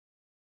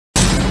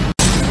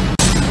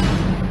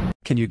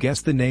Can you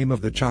guess the name of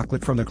the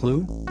chocolate from the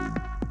clue?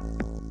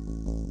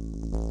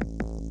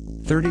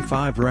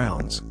 35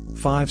 rounds,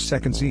 5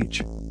 seconds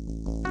each.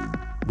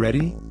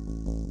 Ready?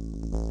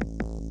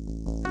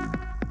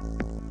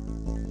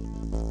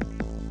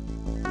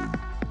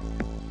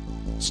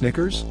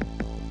 Snickers?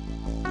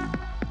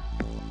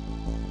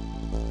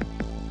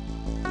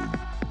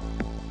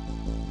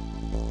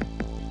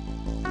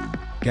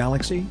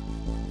 Galaxy?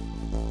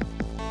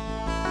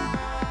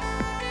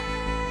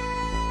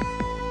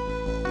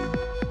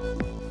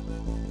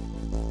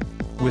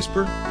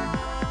 Whisper?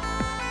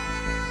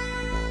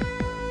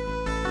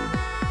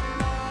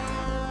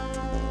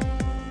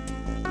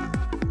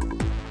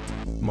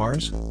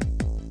 Mars?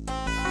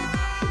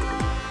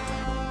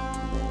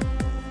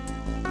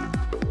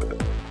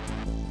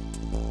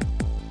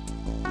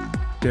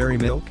 Dairy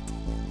Milk?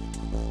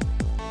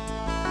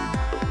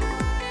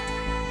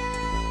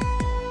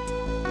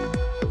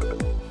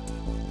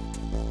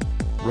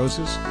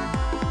 Roses?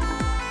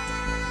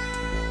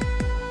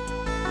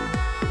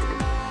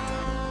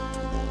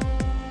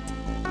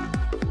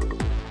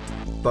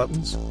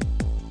 Buttons?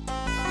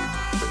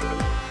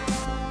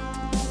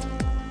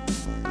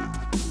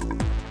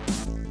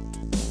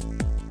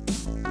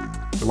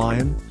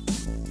 Lion?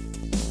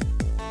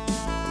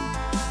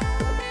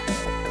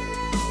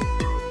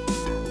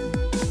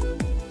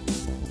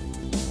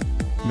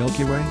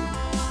 Milky Way?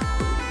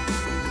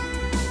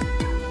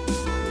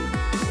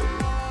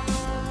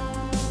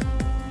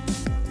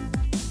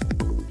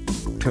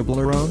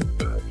 Toblerone?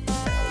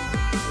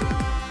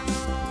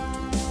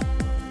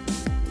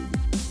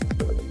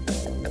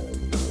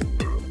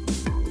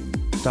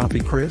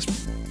 Toffee Crisp?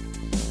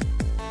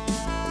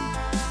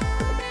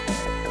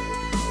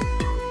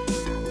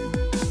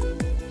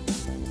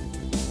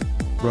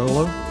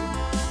 Rolo?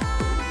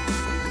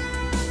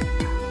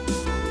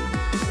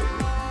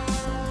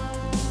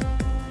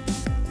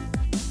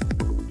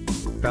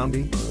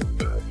 Bounty?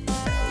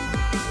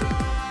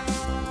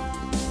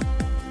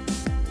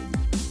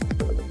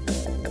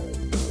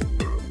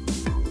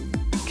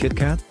 Kit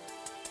Kat?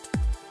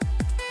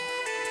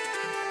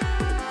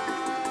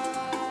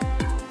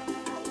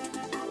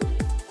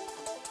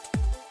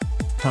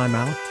 Time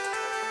out?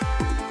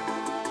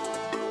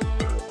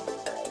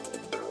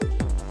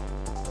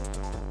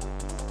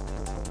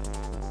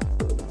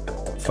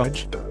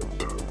 Fudge?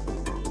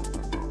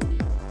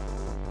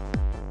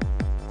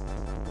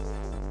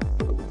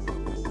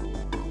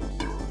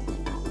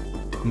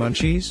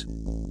 Munchies?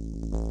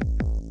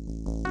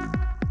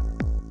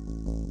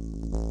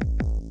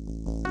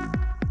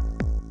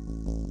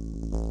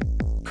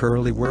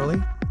 Curly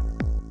Whirly?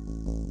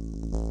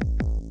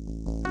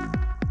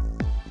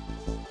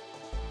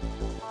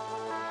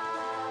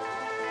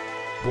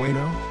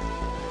 Bueno?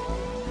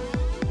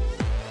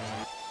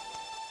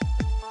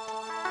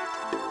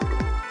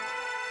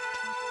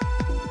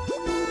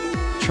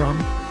 Chum?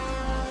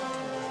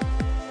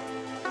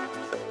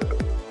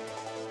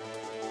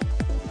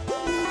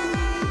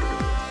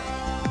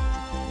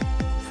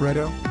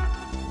 Freddo?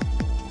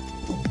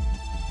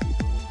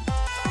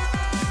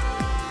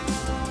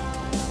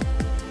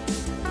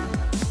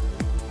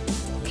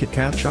 Kit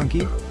Kat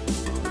Chunky?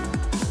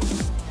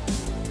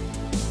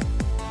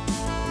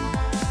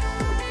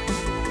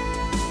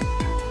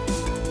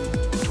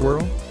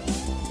 Twirl?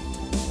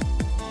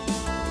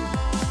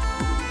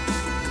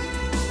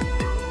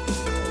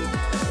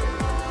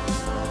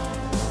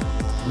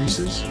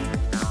 Reese's?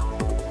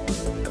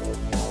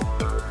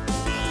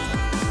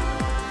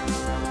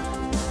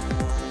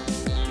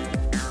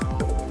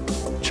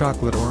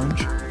 Chocolate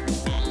Orange?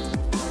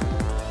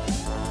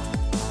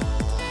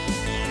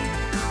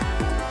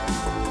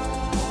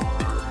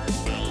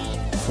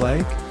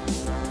 Flake?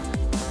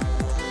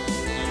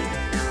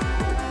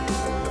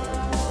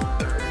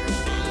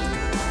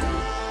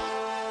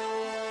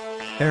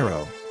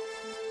 Arrow?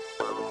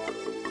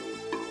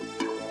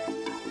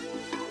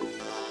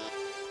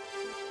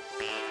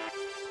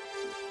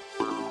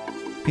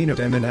 Peanut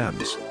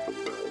M&Ms?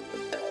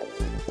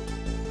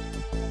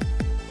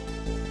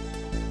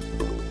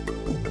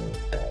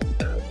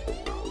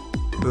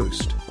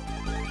 Boost?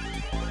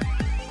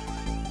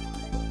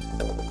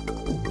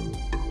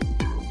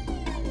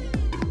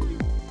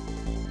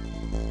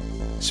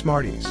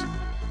 Smarties?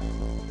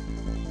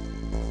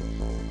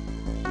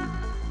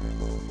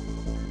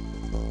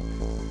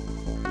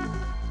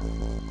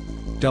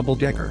 Double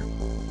Decker?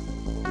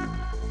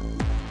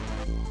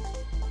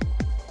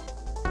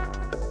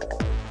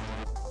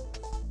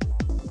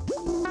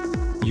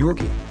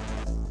 Yorkie?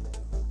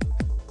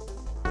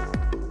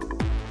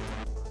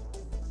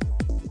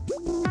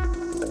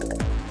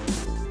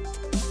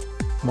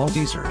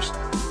 Maltesers?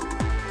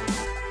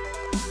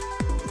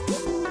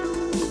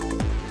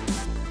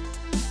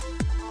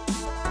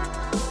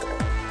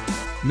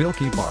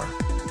 Milky Bar?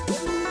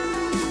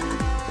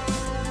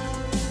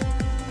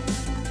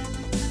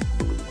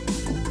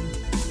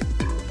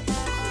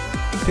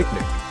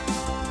 Picnic?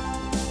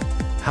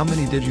 How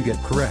many did you get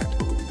correct?